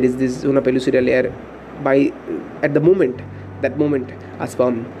 that there is this zona pellucida layer. At that moment a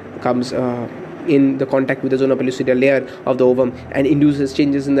sperm comes in the contact with the zona pellucida layer of the ovum and induces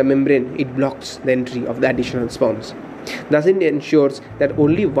changes in the membrane. It blocks the entry of the additional sperms. Thus it ensures that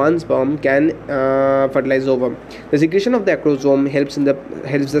only one sperm can fertilize the ovum. The secretion of the acrosome helps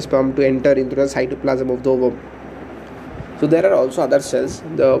the sperm to enter into the cytoplasm of the ovum. So there are also other cells.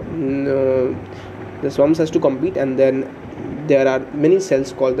 The sperms has to compete, and then there are many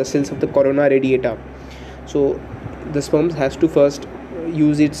cells called the cells of the corona radiata. So the sperms has to first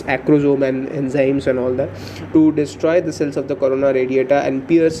use its acrosome and enzymes and all that to destroy the cells of the corona radiata and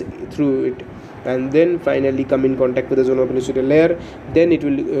pierce through it, and then finally come in contact with the zona pellucida layer. Then it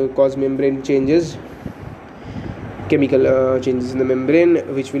will cause membrane changes, chemical changes in the membrane,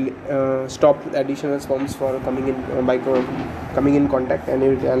 which will stop additional sperms for coming in contact, and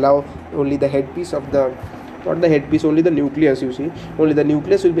it will allow only the headpiece of the, not the headpiece, only the nucleus. You see, only the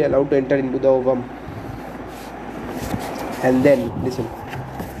nucleus will be allowed to enter into the ovum. And then listen,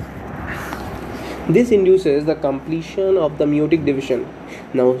 this induces the completion of the meiotic division.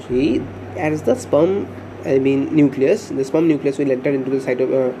 Now see, as the nucleus, the sperm nucleus will enter into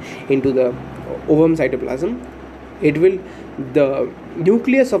the ovum cytoplasm. The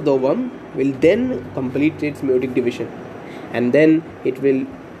nucleus of the ovum will then complete its meiotic division, and then it will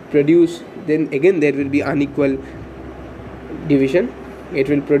produce, then again there will be unequal division. It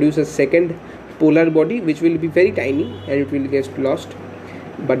will produce a second polar body which will be very tiny and it will get lost,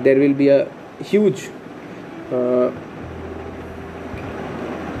 but there will be a huge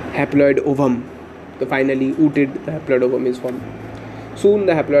haploid ovum. So finally ooted, the haploid ovum is formed. Soon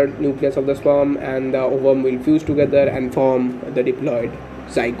the haploid nucleus of the sperm and the ovum will fuse together and form the diploid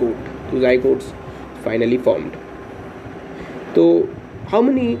zygote. Two zygotes finally formed. So how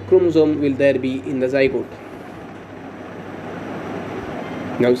many chromosomes will there be in the zygote?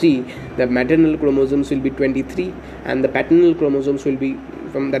 Now see, the maternal chromosomes will be 23 and the paternal chromosomes will be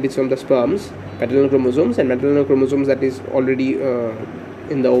from the sperms, paternal chromosomes, and maternal chromosomes that is already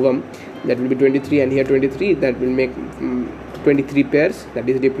in the ovum, that will be 23, and here 23, that will make 23 pairs, that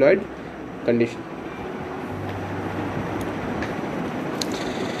is diploid condition.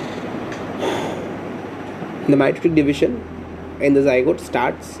 The mitotic division in the zygote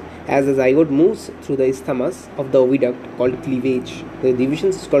starts as the zygote moves through the isthmus of the oviduct called cleavage. The division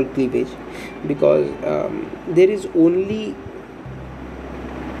is called cleavage because there is only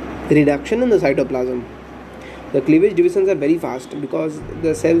reduction in the cytoplasm. The cleavage divisions are very fast because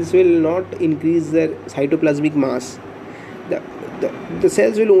the cells will not increase their cytoplasmic mass. The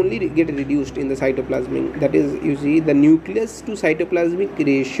cells will only get reduced in the cytoplasmic. That is, you see, the nucleus to cytoplasmic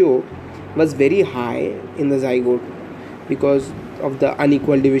ratio was very high in the zygote because of the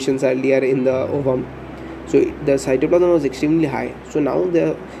unequal divisions earlier in the ovum. So the cytoplasm was extremely high. So now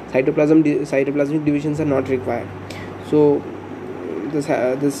the cytoplasmic divisions are not required. So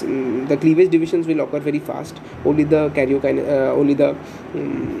the cleavage divisions will occur very fast. Only the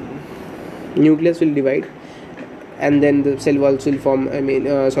nucleus will divide, and then the cell walls will form.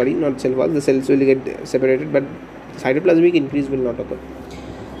 Not cell walls. The cells will get separated, but cytoplasmic increase will not occur.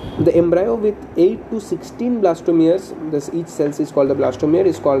 The embryo with 8 to 16 blastomeres, each cell is called the blastomere,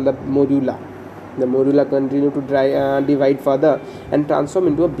 is called the morula. The morula continue to divide further and transform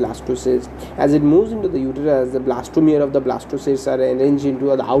into a blastocyst. As it moves into the uterus, the blastomere of the blastocysts are arranged into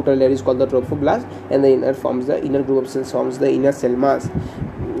the outer layer is called the trophoblast, and the inner group of cells forms the inner cell mass.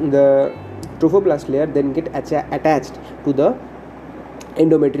 The trophoblast layer then get attached to the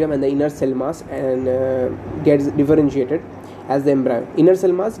endometrium and the inner cell mass and gets differentiated as the embryo. Inner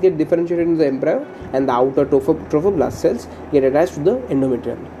cell mass get differentiated in the embryo and the outer trophoblast cells get attached to the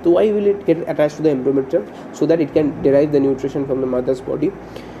endometrium. So why will it get attached to the endometrium? So that it can derive the nutrition from the mother's body.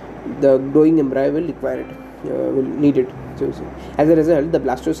 The growing embryo will require it, will need it. So, as a result, the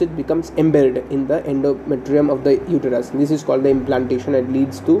blastocyst becomes embedded in the endometrium of the uterus. This is called the implantation and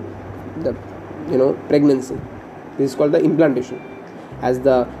leads to the pregnancy. This is called the implantation. As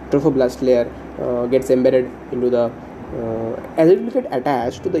the trophoblast layer gets embedded into the as it will get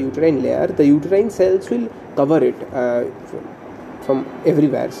attached to the uterine layer, the uterine cells will cover it from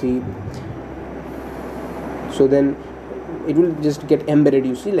everywhere. See, so then it will just get embedded,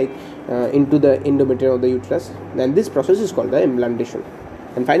 into the endometrium of the uterus. Then this process is called the implantation,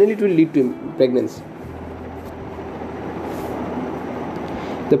 and finally it will lead to pregnancy.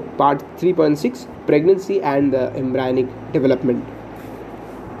 The part 3.6, pregnancy and the embryonic development.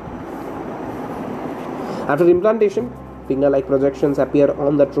 After implantation, finger-like projections appear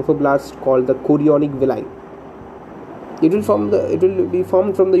on the trophoblast called the chorionic villi. It will be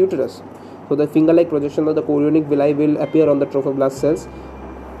formed from the uterus. So the finger-like projection of the chorionic villi will appear on the trophoblast cells,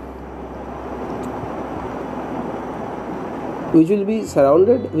 which are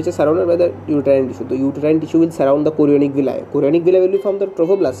surrounded by the uterine tissue. The uterine tissue will surround the chorionic villi. Chorionic villi will be from the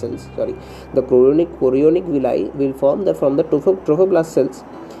trophoblast cells. The chorionic villi will form from the trophoblast cells.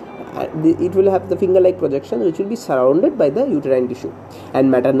 It will have the finger-like projection which will be surrounded by the uterine tissue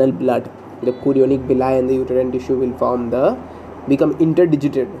and maternal blood. The chorionic villi and the uterine tissue will become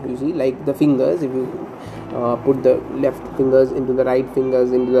interdigited. You see, like the fingers. If you put the left fingers into the right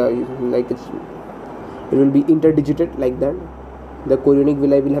fingers it will be interdigited like that. The chorionic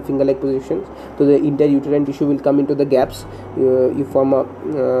villi will have finger-like positions, so the interuterine tissue will come into the gaps. You form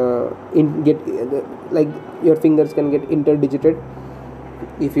your fingers can get interdigited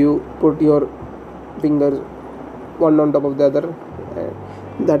if you put your fingers one on top of the other.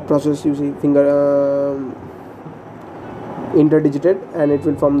 That process, you see, finger interdigited, and it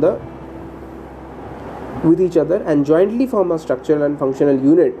will form with each other and jointly form a structural and functional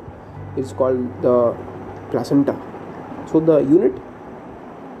unit. It's called the placenta. So the unit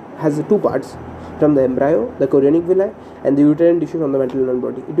has two parts: from the embryo, the chorionic villi, and the uterine tissue from the maternal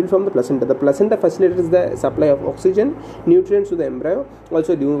body. It will form the placenta. The placenta facilitates the supply of oxygen, nutrients to the embryo,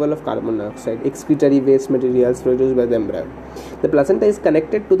 also removal of carbon dioxide, excretory waste materials produced by the embryo. The placenta is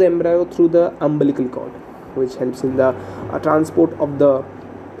connected to the embryo through the umbilical cord, which helps in the transport of the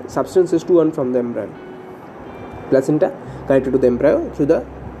substances to and from the embryo. Placenta connected to the embryo through the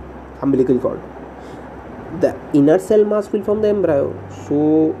umbilical cord. The inner cell mass will form the embryo,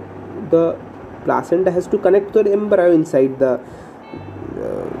 so the placenta has to connect to the embryo inside the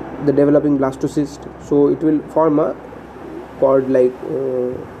developing blastocyst. So it will form a cord-like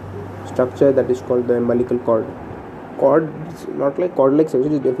structure that is called the umbilical cord. Cord is not like cord-like structure;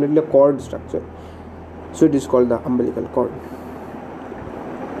 it is definitely a cord structure. So it is called the umbilical cord,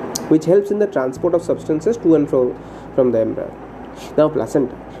 which helps in the transport of substances to and from the embryo. Now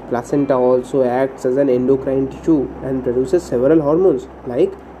placenta also acts as an endocrine tissue and produces several hormones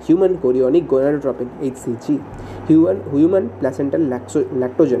like human chorionic gonadotropin (HCG), human placental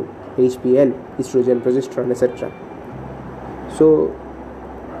lactogen (HPL), estrogen, progesterone, etc. So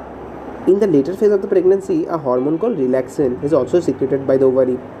in the later phase of the pregnancy, a hormone called relaxin is also secreted by the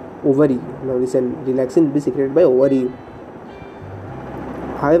ovary. Now listen, relaxin will be secreted by ovary.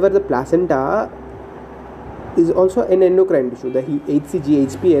 However, the placenta is also an endocrine tissue. The HCG,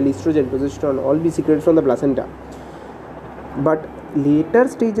 HPL, estrogen, progesterone all be secreted from the placenta. But later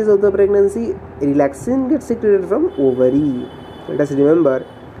stages of the pregnancy, relaxin gets secreted from ovary. Let us remember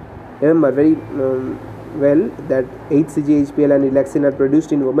very well that HCG, HPL and relaxin are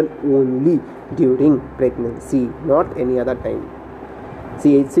produced in women only during pregnancy, not any other time.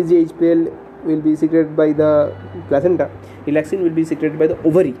 See, HCG, HPL will be secreted by the placenta. Relaxin will be secreted by the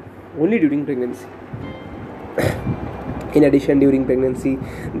ovary only during pregnancy. In addition, during pregnancy,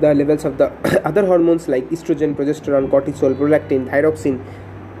 the levels of the other hormones like estrogen, progesterone, cortisol, prolactin, thyroxine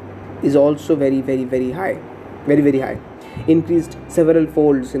is also very, very, very high. Very, very high. Increased several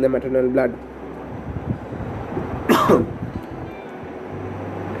folds in the maternal blood.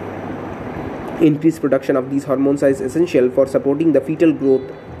 Increased production of these hormones is essential for supporting the fetal growth,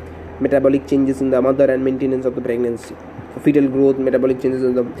 metabolic changes in the mother and maintenance of the pregnancy. Fetal growth, metabolic changes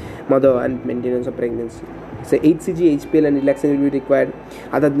in the mother and maintenance of pregnancy. So HCG, HPL and relaxin will be required.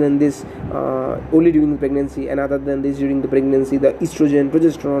 Other than this, only during the pregnancy, and other than this, during the pregnancy, the estrogen,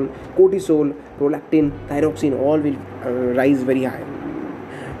 progesterone, cortisol, prolactin, thyroxine all will rise very high.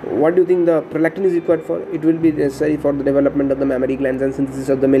 what do you think the prolactin is required for? It will be necessary for the development of the mammary glands and synthesis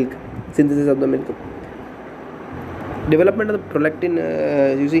of the milk. Development of the prolactin,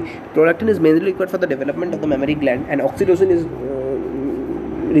 you see, prolactin is mainly required for the development of the mammary gland, and oxytocin is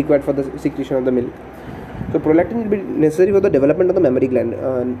required for the secretion of the milk. So prolactin will be necessary for the development of the mammary gland,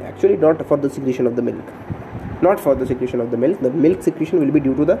 actually not for the secretion of the milk. Not for the secretion of the milk. The milk secretion will be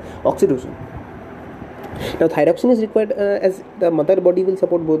due to the oxytocin. Now thyroxine is required as the mother body will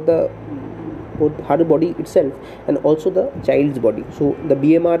support both her body itself and also the child's body. So the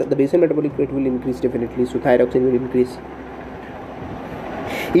BMR, the basal metabolic rate, will increase definitely. So thyroxine will increase.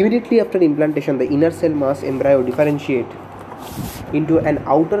 Immediately after implantation, the inner cell mass embryo differentiate into an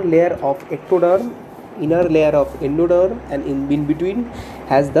outer layer of ectoderm, inner layer of endoderm, and in between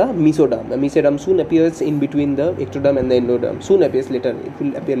has the mesoderm. The mesoderm soon appears in between the ectoderm and the endoderm. Soon appears later. It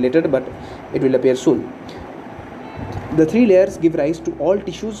will appear later, but it will appear soon. The three layers give rise to all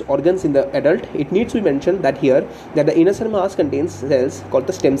tissues, organs in the adult. It needs to be mentioned that here that the inner cell mass contains cells called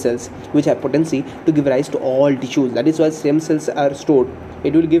the stem cells, which have potency to give rise to all tissues. That is why stem cells are stored.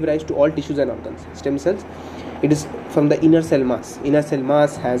 It will give rise to all tissues and organs. Stem cells. It is from the inner cell mass. Inner cell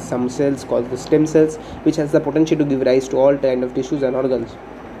mass has some cells called the stem cells, which has the potential to give rise to all kind of tissues and organs.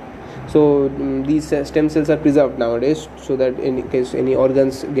 So these stem cells are preserved nowadays, so that in case any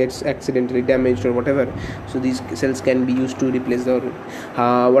organs gets accidentally damaged or whatever, so these cells can be used to replace the organ.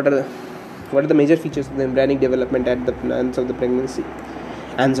 What are the major features of the embryonic development at the months of the pregnancy?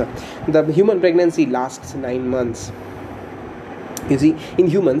 Answer: the human pregnancy lasts 9 months. You see, in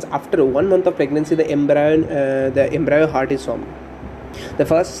humans, after 1 month of pregnancy, the embryo heart is formed. The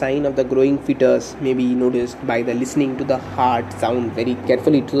first sign of the growing fetus may be noticed by the listening to the heart sound very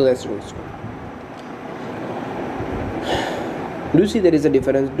carefully to the stethoscope. Do you see there is a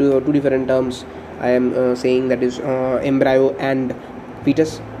difference? Two different terms I am saying, that is embryo and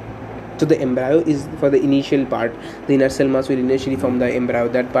fetus. So the embryo is for the initial part. The inner cell mass will initially form the embryo.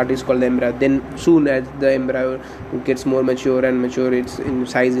 That part is called the embryo. Then soon as the embryo gets more mature, its in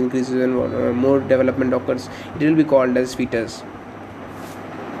size increases and more development occurs, it will be called as fetus.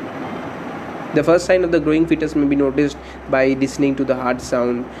 The first sign of the growing fetus may be noticed by listening to the heart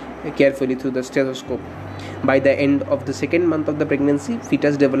sound carefully through the stethoscope. By the end of the second month of the pregnancy,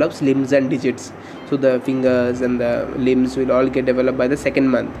 fetus develops limbs and digits. So the fingers and the limbs will all get developed by the second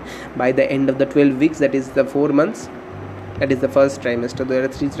month. By the end of the 12 weeks, that is the 4 months, that is the first trimester. There are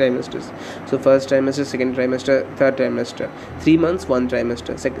 3 trimesters. So first trimester, second trimester, third trimester. 3 months, 1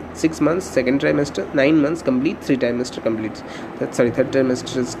 trimester. 6 months, second trimester. 9 months complete, 3 trimester completes. Third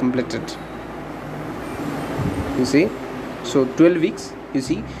trimester is completed. You see, so 12 weeks, you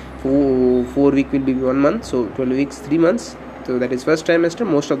see, 4 week will be 1 month, so 12 weeks, 3 months. So that is first trimester.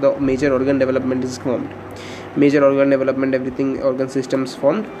 Most of the major organ development is formed. Major organ development, everything, organ systems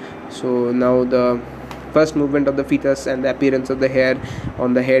formed. So now the first movement of the fetus and the appearance of the hair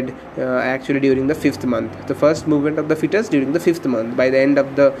on the head actually during the 5th month. The first movement of the fetus during the 5th month. By the end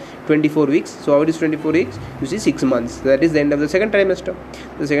of the 24 weeks. So how it is 24 weeks? You see 6 months. That is the end of the second trimester.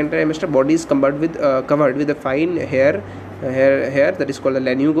 The second trimester, body is covered with a fine hair that is called a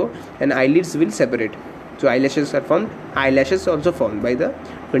lanugo, and eyelids will separate. So eyelashes are formed. Eyelashes also formed by the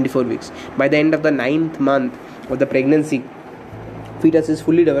 24 weeks. By the end of the 9th month of the pregnancy, fetus is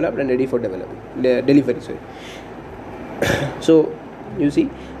fully developed and ready for delivery. So you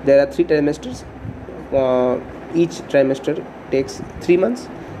see, there are 3 trimesters. Each trimester takes 3 months.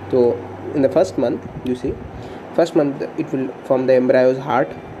 So in the first month, you see, first month it will form the embryo's heart.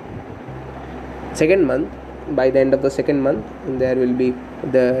 Second month, by the end of the second month, there will be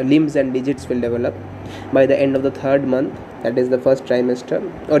the limbs and digits will develop. By the end of the 3rd month, that is the first trimester,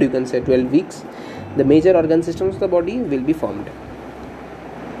 or you can say 12 weeks, the major organ systems of the body will be formed.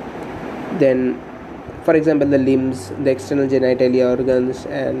 Then, for example, the limbs, the external genitalia organs,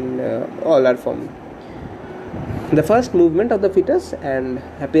 and all are formed. The first movement of the fetus and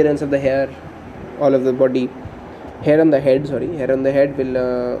appearance of the hair, all of the body, hair on the head will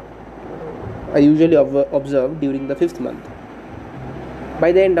are usually observed during the 5th month.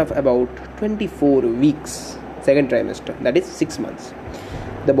 By the end of about 24 weeks, second trimester, that is 6 months,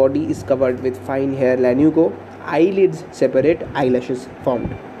 the body is covered with fine hair lanugo, eyelids separate, eyelashes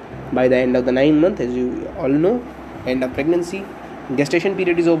formed. By the end of the 9th month, as you all know, end of pregnancy, gestation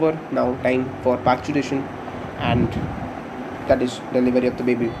period is over. Now time for parturition, and that is delivery of the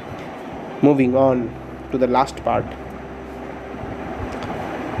baby. Moving on to the last part,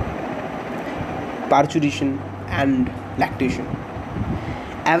 parturition and lactation.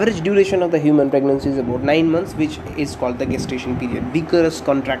 Average duration of the human pregnancy is about 9 months, which is called the gestation period. Vigorous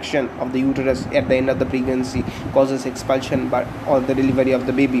contraction of the uterus at the end of the pregnancy causes expulsion or the delivery of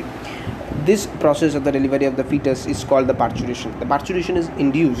the baby. This process of the delivery of the fetus is called the parturition. The parturition is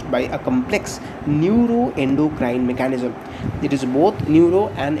induced by a complex neuroendocrine mechanism. It is both neuro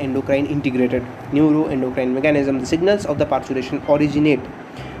and endocrine integrated. Neuroendocrine mechanism. The signals of the parturition originate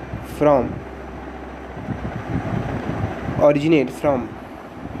from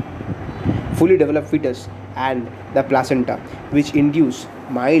fully developed fetus and the placenta, which induce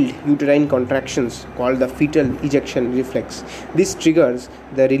mild uterine contractions called the fetal ejection reflex. This triggers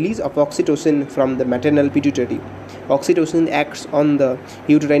the release of oxytocin from the maternal pituitary. Oxytocin acts on the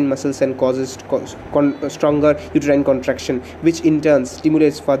uterine muscles and causes stronger uterine contraction, which in turn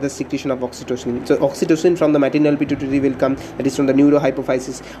stimulates further secretion of oxytocin. So oxytocin from the maternal pituitary will come, that is from the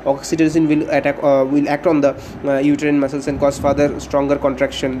neurohypophysis. Oxytocin will act on the uterine muscles and cause further stronger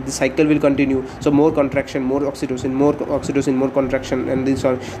contraction. The cycle will continue. So more contraction, more oxytocin, more contraction, and this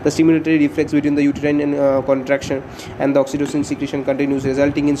on the stimulatory reflex between the uterine and contraction and the oxytocin secretion continues,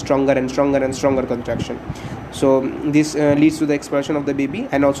 resulting in stronger and stronger contraction. So this leads to the expulsion of the baby.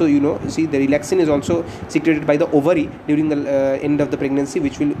 And also, the relaxin is also secreted by the ovary during the end of the pregnancy,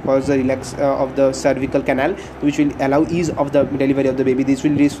 which will cause the relax of the cervical canal, which will allow ease of the delivery of the baby. This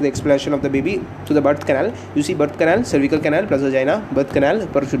will lead to the expulsion of the baby to the birth canal. You see birth canal, cervical canal plus vagina, birth canal,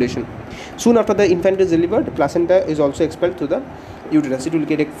 perforation. Soon after the infant is delivered, placenta is also expelled to the uterus. It will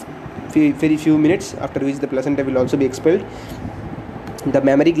take very few minutes, after which the placenta will also be expelled. The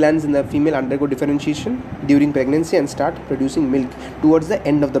mammary glands in the female undergo differentiation during pregnancy and start producing milk towards the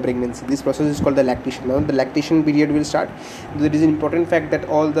end of the pregnancy. This process is called the lactation. Now the lactation period will start. There is an important fact that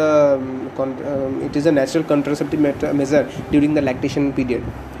all the it is a natural contraceptive measure during the lactation period.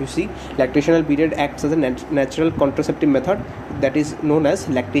 You see, lactational period acts as a natural contraceptive method that is known as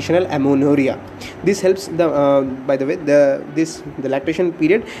lactational amenorrhea. This helps the lactation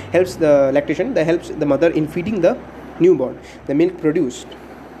period helps the mother in feeding the newborn. The milk produced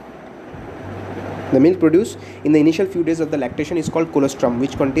in the initial few days of the lactation is called colostrum,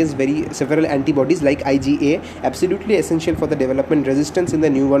 which contains several antibodies like IgA, absolutely essential for the development resistance in the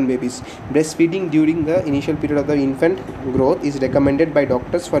newborn babies. Breastfeeding during the initial period of the infant growth is recommended by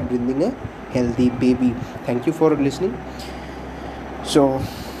doctors for bringing a healthy baby. Thank you for listening. So,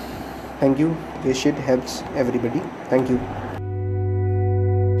 thank you. This shit helps everybody. Thank you.